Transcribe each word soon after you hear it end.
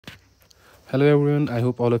Hello everyone, I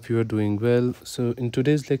hope all of you are doing well. So in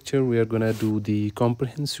today's lecture, we are gonna do the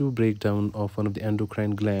comprehensive breakdown of one of the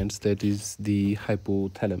endocrine glands, that is the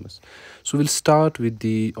hypothalamus. So we'll start with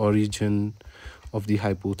the origin of the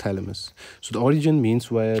hypothalamus. So the origin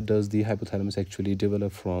means where does the hypothalamus actually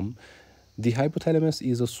develop from? The hypothalamus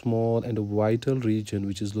is a small and a vital region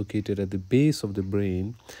which is located at the base of the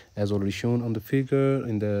brain, as already shown on the figure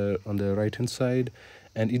on the right hand side,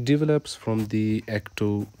 and it develops from the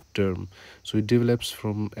ectoderm. So it develops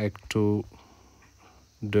from ectoderm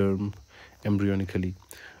embryonically.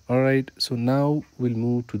 All right, so now we'll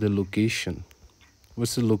move to the location.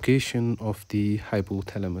 What's the location of the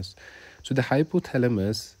hypothalamus? So the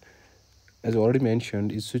hypothalamus, as already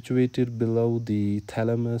mentioned, is situated below the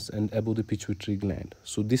thalamus and above the pituitary gland.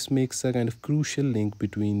 So this makes a kind of crucial link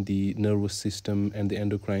between the nervous system and the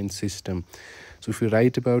endocrine system. So if we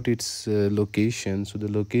write about its location, so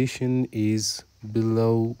the location is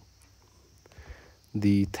below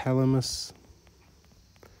the thalamus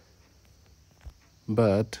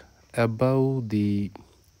but above the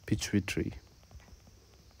pituitary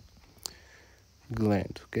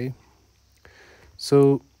gland. Okay,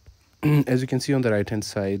 so as you can see on the right hand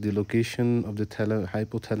side, the location of the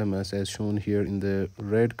hypothalamus, as shown here in the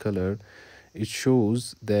red color, it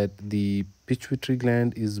shows that the pituitary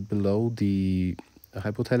gland is below the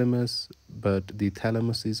hypothalamus, but the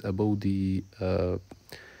thalamus is above the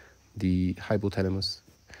hypothalamus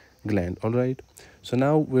gland. All right, so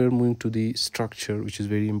now we're moving to the structure, which is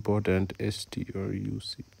very important.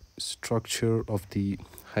 STRUC, structure of the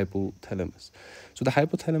hypothalamus. So the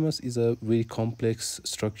hypothalamus is a very complex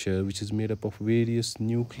structure which is made up of various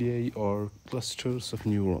nuclei or clusters of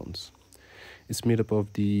neurons. It's made up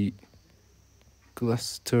of the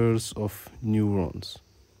clusters of neurons.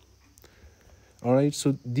 All right,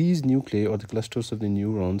 so these nuclei or the clusters of the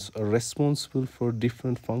neurons are responsible for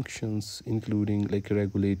different functions, including like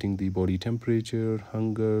regulating the body temperature,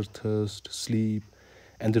 hunger, thirst, sleep,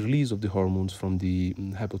 and the release of the hormones from the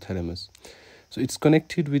hypothalamus. So it's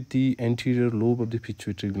connected with the anterior lobe of the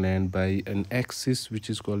pituitary gland by an axis which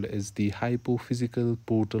is called as the hypophysical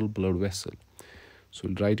portal blood vessel. So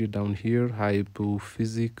we'll write it down here: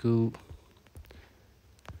 hypophysical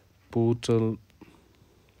portal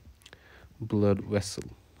blood vessel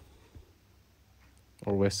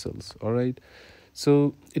or vessels. All right,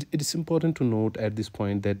 so it is important to note at this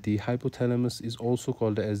point that the hypothalamus is also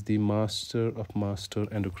called as the master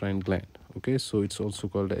endocrine gland. Okay, so it's also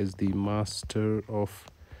called as the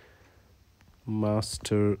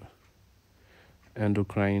master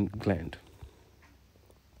endocrine gland.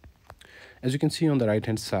 As you can see on the right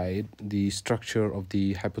hand side, the structure of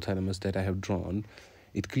the hypothalamus that I have drawn,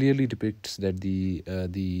 it clearly depicts that the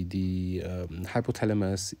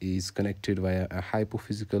hypothalamus is connected via a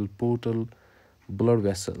hypophysical portal blood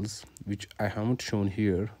vessels, which I haven't shown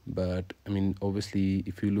here, but I mean, obviously,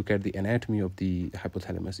 if you look at the anatomy of the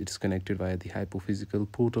hypothalamus, it is connected via the hypophysical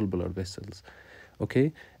portal blood vessels.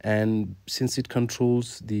 Okay, and since it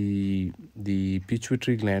controls the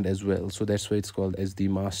pituitary gland as well, so that's why it's called as the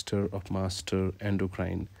master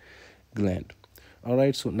endocrine gland. All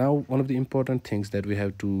right, so now one of the important things that we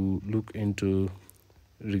have to look into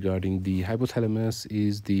regarding the hypothalamus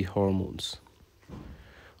is the hormones,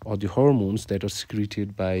 or the hormones that are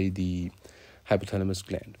secreted by the hypothalamus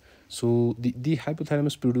gland. So the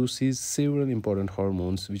hypothalamus produces several important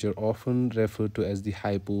hormones which are often referred to as the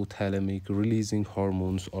hypothalamic releasing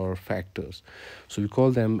hormones or factors. So we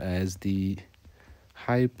call them as the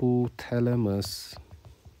hypothalamus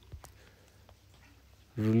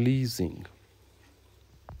releasing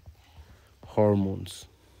hormones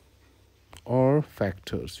or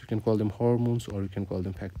factors. You can call them hormones or you can call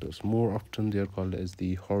them factors. More often they are called as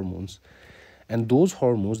the hormones. And those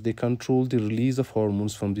hormones, they control the release of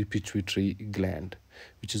hormones from the pituitary gland,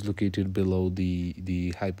 which is located below the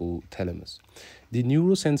hypothalamus. The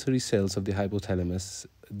neurosensory cells of the hypothalamus,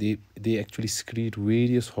 they actually secrete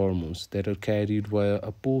various hormones that are carried via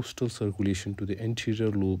a postal circulation to the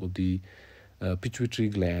anterior lobe of the pituitary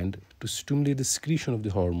gland to stimulate the secretion of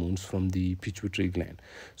the hormones from the pituitary gland.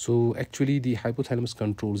 So actually the hypothalamus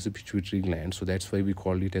controls the pituitary gland, so that's why we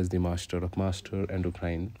call it as the master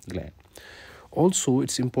endocrine gland. Also,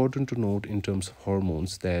 it's important to note in terms of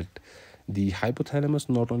hormones that the hypothalamus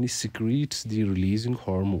not only secretes the releasing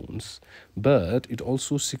hormones, but it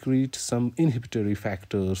also secretes some inhibitory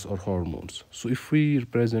factors or hormones. So if we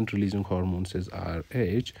represent releasing hormones as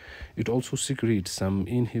RH, it also secretes some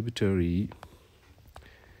inhibitory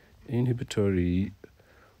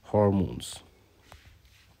hormones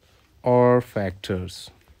or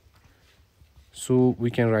factors. So we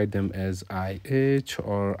can write them as IH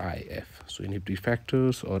or IF. So inhibitory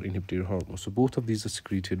factors or inhibitory hormones. So both of these are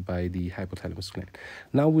secreted by the hypothalamus gland.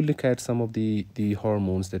 Now we'll look at some of the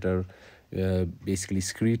hormones that are basically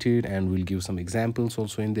secreted, and we'll give some examples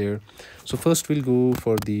also in there. So first we'll go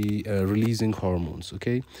for the releasing hormones.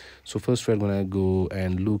 Okay, so first we're gonna go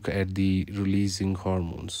and look at the releasing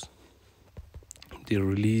hormones. The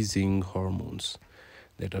releasing hormones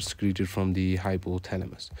that are secreted from the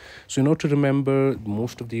hypothalamus. So in order to remember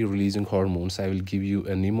most of the releasing hormones, I will give you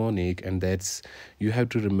a mnemonic, and that's you have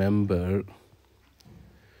to remember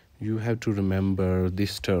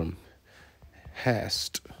this term,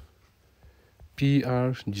 HAST,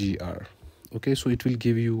 PRGR. Okay, so it will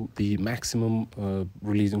give you the maximum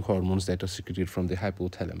releasing hormones that are secreted from the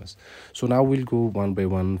hypothalamus. So now we'll go one by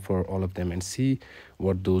one for all of them and see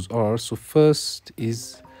what those are. So first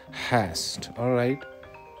is HAST. All right,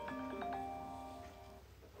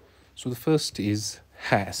 so the first is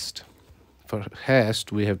HAST. For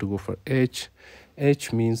HAST, we have to go for H.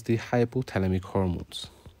 H means the hypothalamic hormones.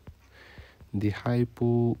 The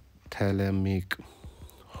hypothalamic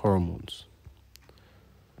hormones.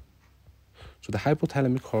 So the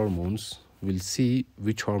hypothalamic hormones, we'll see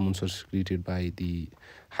which hormones are secreted by the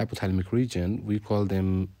hypothalamic region. We call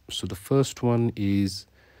them, so the first one is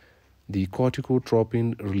the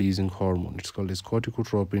corticotropin releasing hormone. It's called as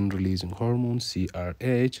corticotropin releasing hormone,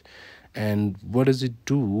 CRH. And what does it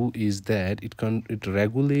do is that it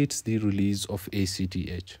regulates the release of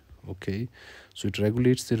ACTH. Okay, so it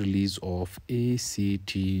regulates the release of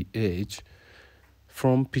ACTH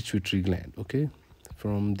from pituitary gland. Okay,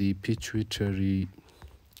 from the pituitary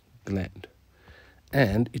gland.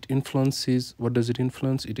 And it influences, what does it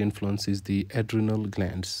influence? It influences the adrenal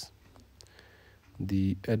glands.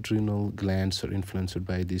 The adrenal glands are influenced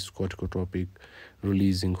by this corticotropic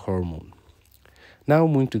releasing hormone. Now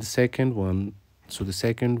moving to the second one. So the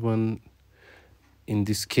second one in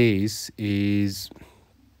this case is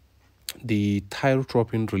the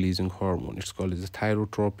thyrotropin releasing hormone. It's called as the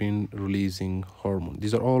thyrotropin releasing hormone.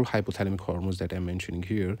 These are all hypothalamic hormones that I'm mentioning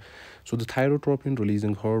here. So the thyrotropin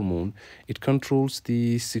releasing hormone, it controls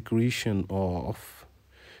the secretion of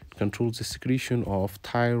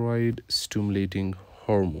thyroid stimulating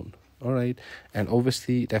hormone. All right, and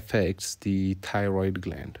obviously it affects the thyroid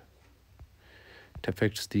gland. It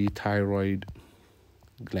affects the thyroid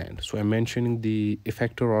gland. So I'm mentioning the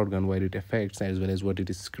effector organ, where it affects, as well as what it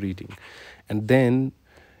is secreting. And then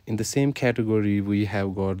in the same category, we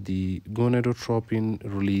have got the gonadotropin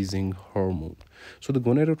releasing hormone. So the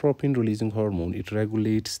gonadotropin releasing hormone, it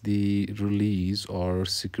regulates the release or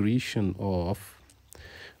secretion of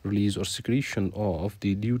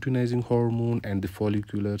the luteinizing hormone and the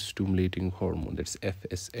follicular stimulating hormone, that's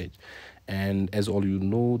FSH. And as all you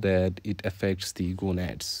know, that it affects the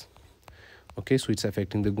gonads. Okay, so it's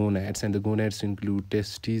affecting the gonads, and the gonads include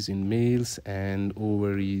testes in males and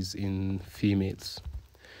ovaries in females.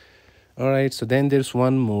 All right, so then there's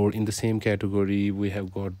one more in the same category. We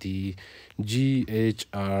have got the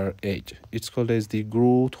GHRH. It's called as the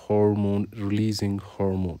growth hormone releasing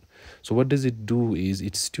hormone. So what does it do is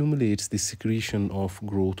it stimulates the secretion of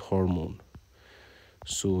growth hormone.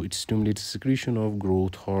 So it stimulates the secretion of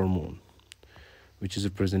growth hormone, which is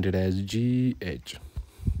represented as GH.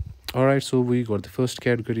 All right, so we got the first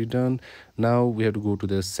category done. Now we have to go to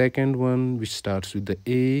the second one, which starts with the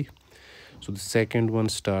A. So the second one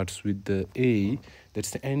starts with the A.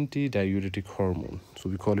 That's the antidiuretic hormone. So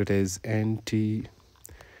we call it as antidiuretic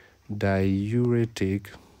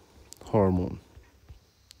hormone.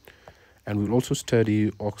 And we'll also study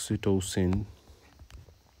oxytocin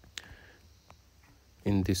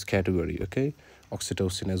in this category. Okay,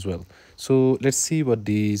 oxytocin as well. So let's see what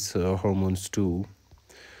these hormones do.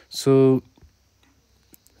 So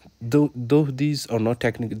though these are not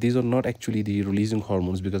actually the releasing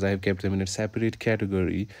hormones, because I have kept them in a separate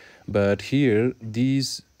category. But here,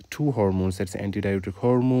 these two hormones, that's the antidiuretic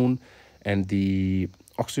hormone and the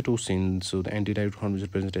oxytocin. So the antidiuretic hormone is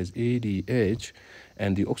represented as ADH,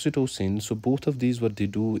 and the oxytocin. So both of these, what they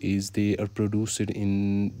do is they are produced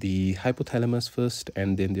in the hypothalamus first,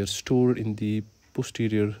 and then they are stored in the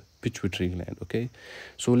posterior pituitary gland. Okay,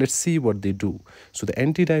 so let's see what they do. So the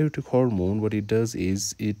antidiuretic hormone, what it does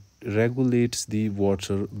is it regulates the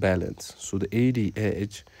water balance. So the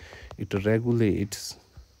ADH, it regulates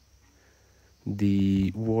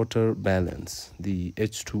the water balance, the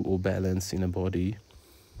H2O balance in a body.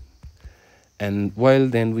 And while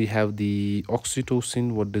then we have the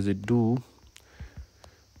oxytocin, what does it do?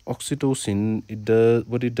 Oxytocin,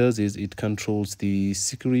 what it does is it controls the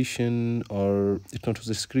secretion, or it controls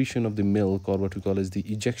the secretion of the milk, or what we call as the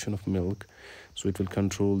ejection of milk. So it will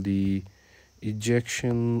control the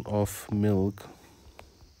ejection of milk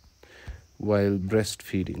while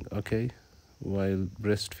breastfeeding. Okay, while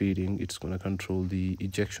breastfeeding, it's going to control the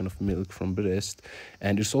ejection of milk from breast,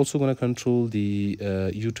 and it's also going to control the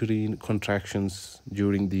uterine contractions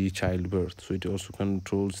during the childbirth. So it also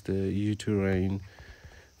controls the uterine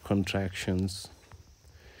contractions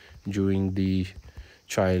during the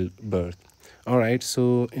childbirth. All right,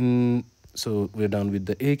 so we're done with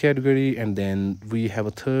the A category, and then we have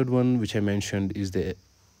a third one which I mentioned is the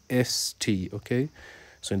ST. Okay,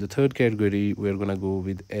 so in the third category we're gonna go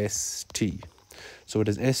with ST. So what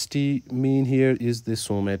does ST mean here is the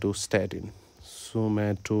somatostatin.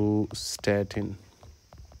 Somatostatin.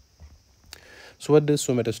 So what does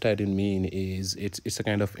somatostatin mean is it's a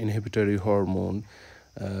kind of inhibitory hormone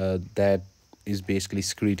that is basically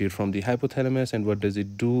secreted from the hypothalamus. And what does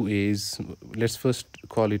it do is, let's first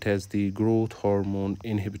call it as the growth hormone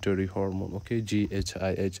inhibitory hormone, okay,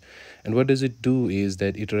 GHIH. And what does it do is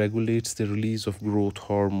that it regulates the release of growth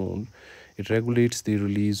hormone. It regulates the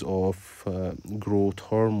release of growth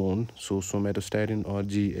hormone. So somatostatin or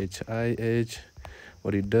GHIH,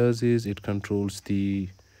 what it does is it controls the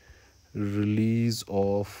release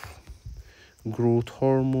of growth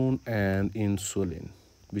hormone and insulin,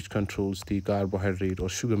 which controls the carbohydrate or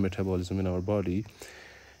sugar metabolism in our body.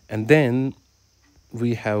 And then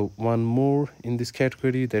we have one more in this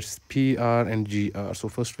category, that's PR and GR. So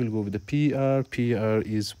first we'll go with the PR. PR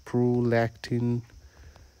is prolactin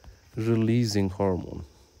releasing hormone.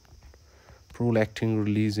 Prolactin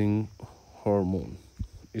releasing hormone.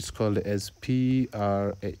 It's called as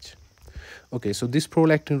PRH. Okay, so this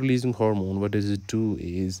prolactin releasing hormone, what does it do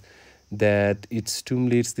is that it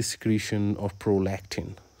stimulates the secretion of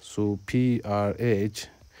prolactin. So PRH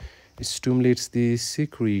stimulates the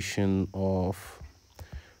secretion of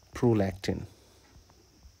prolactin.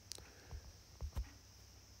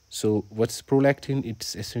 So what's prolactin?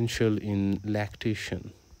 It's essential in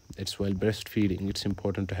lactation. That's while breastfeeding, it's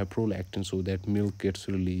important to have prolactin so that milk gets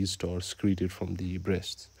released or secreted from the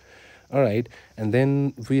breasts. All right, and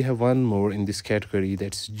then we have one more in this category,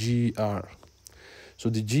 that's GR. So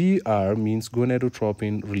the GR means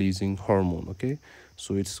gonadotropin releasing hormone. Okay,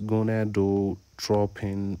 so it's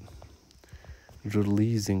gonadotropin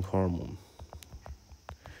releasing hormone.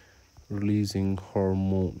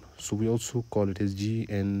 So we also call it as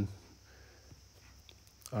GnRH.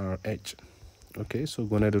 Okay, so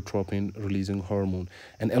gonadotropin releasing hormone,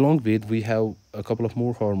 and along with we have a couple of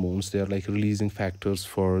more hormones. They are like releasing factors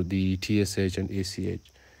for the TSH and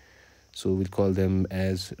ACH. So we'll call them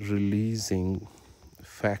as releasing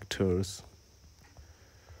factors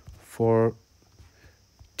for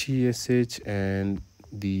TSH and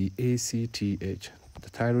the ACTH, the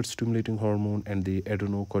thyroid stimulating hormone and the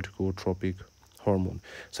adrenocorticotropic hormone.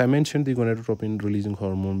 So I mentioned the gonadotropin releasing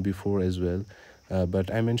hormone before as well, but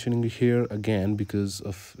I'm mentioning it here again because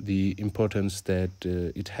of the importance that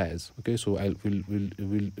it has. Okay, so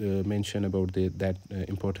we'll mention about that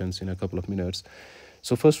importance in a couple of minutes.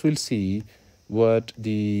 So first we'll see what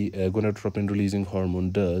the gonadotropin releasing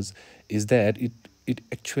hormone does is that it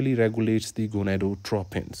actually regulates the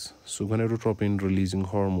gonadotropins. So gonadotropin releasing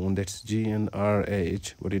hormone, that's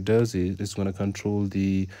GnRH, what it does is it's going to control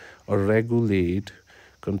or regulate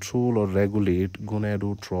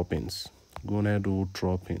gonadotropins.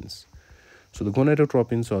 So the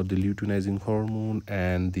gonadotropins are the luteinizing hormone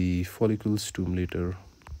and the follicle stimulator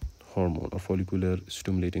hormone or follicular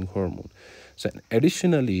stimulating hormone. So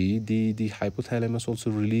additionally, the hypothalamus also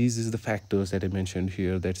releases the factors that I mentioned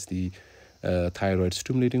here. That's the thyroid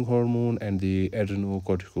stimulating hormone and the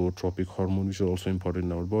adrenocorticotropic hormone, which are also important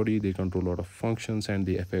in our body. They control a lot of functions and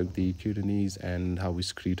they affect the kidneys and how we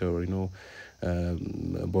excrete our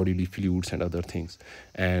bodily fluids and other things.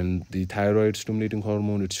 And the thyroid stimulating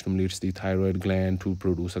hormone, it stimulates the thyroid gland to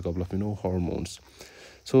produce a couple of hormones.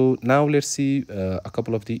 So now let's see a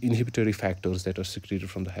couple of the inhibitory factors that are secreted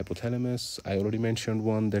from the hypothalamus. I already mentioned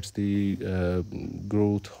one, that's the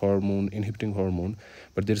growth hormone inhibiting hormone,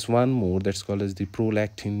 but there's one more that's called as the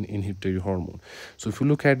prolactin inhibitory hormone. So if you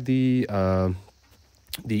look at the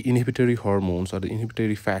inhibitory hormones or the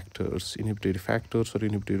inhibitory factors or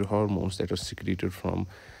inhibitory hormones that are secreted from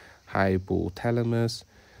hypothalamus.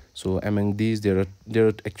 So among these, there are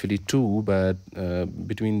actually two, but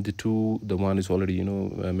between the two, the one is already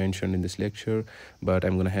mentioned in this lecture. But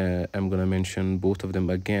I'm gonna mention both of them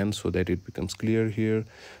again so that it becomes clear here.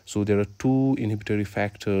 So there are two inhibitory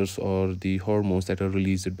factors or the hormones that are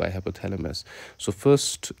released by hypothalamus. So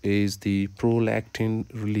first is the prolactin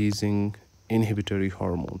releasing inhibitory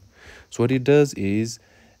hormone. So what it does is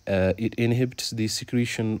it inhibits the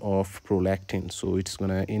secretion of prolactin. So it's going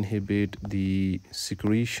to inhibit the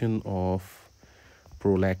secretion of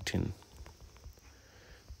prolactin.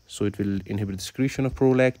 So it will inhibit the secretion of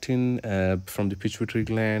prolactin from the pituitary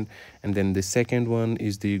gland. And then the second one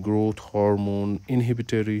is the growth hormone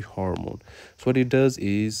inhibitory hormone. So what it does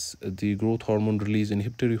is the growth hormone release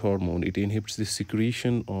inhibitory hormone. It inhibits the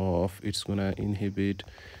secretion of, it's gonna inhibit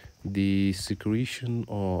the secretion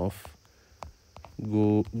of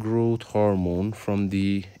growth hormone from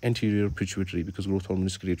the anterior pituitary, because growth hormone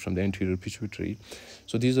is secreted from the anterior pituitary.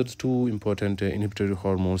 So these are the two important inhibitory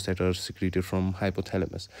hormones that are secreted from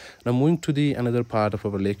hypothalamus. Now moving to the another part of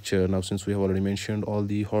our lecture, now since we have already mentioned all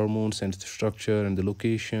the hormones and the structure and the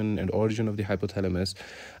location and origin of the hypothalamus,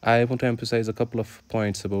 I want to emphasize a couple of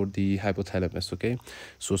points about the hypothalamus. Okay,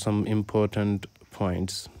 so some important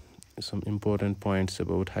points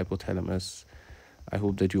about hypothalamus. I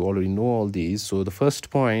hope that you already know all these. So the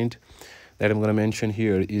first point that I'm going to mention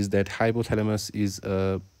here is that hypothalamus is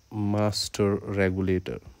a master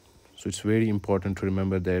regulator. So it's very important to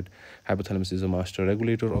remember that hypothalamus is a master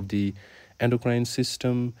regulator of the endocrine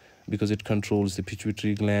system, because it controls the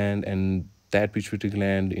pituitary gland, and that pituitary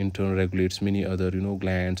gland in turn regulates many other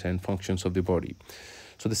glands and functions of the body.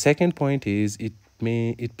 So the second point is it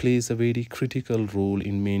plays a very critical role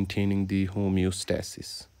in maintaining the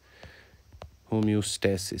homeostasis.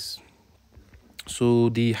 So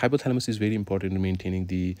the hypothalamus is very important in maintaining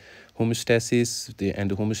the homeostasis. And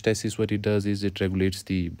the homeostasis, what it does is it regulates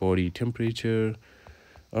the body temperature,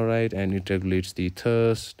 all right, and it regulates the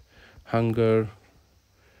thirst, hunger,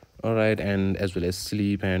 all right, and as well as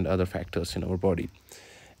sleep and other factors in our body.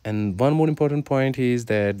 And one more important point is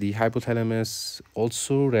that the hypothalamus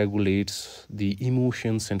also regulates the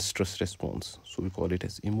emotions and stress response. So we call it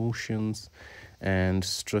as emotions and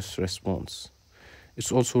stress response. It's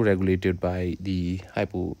also regulated by the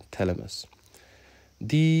hypothalamus.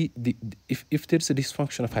 If there's a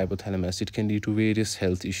dysfunction of hypothalamus, it can lead to various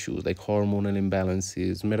health issues like hormonal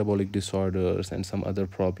imbalances, metabolic disorders, and some other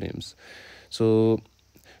problems. So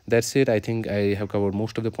that's it. I think I have covered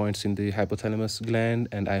most of the points in the hypothalamus gland,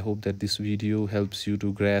 and I hope that this video helps you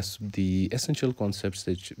to grasp the essential concepts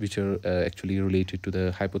which are actually related to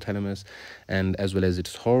the hypothalamus and as well as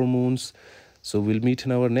its hormones. So we'll meet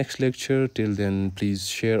in our next lecture. Till then, please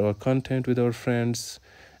share our content with our friends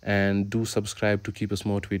and do subscribe to keep us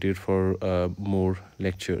motivated for more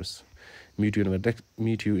lectures. Meet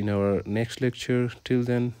you in our next lecture. Till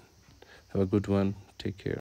then, have a good one. Take care.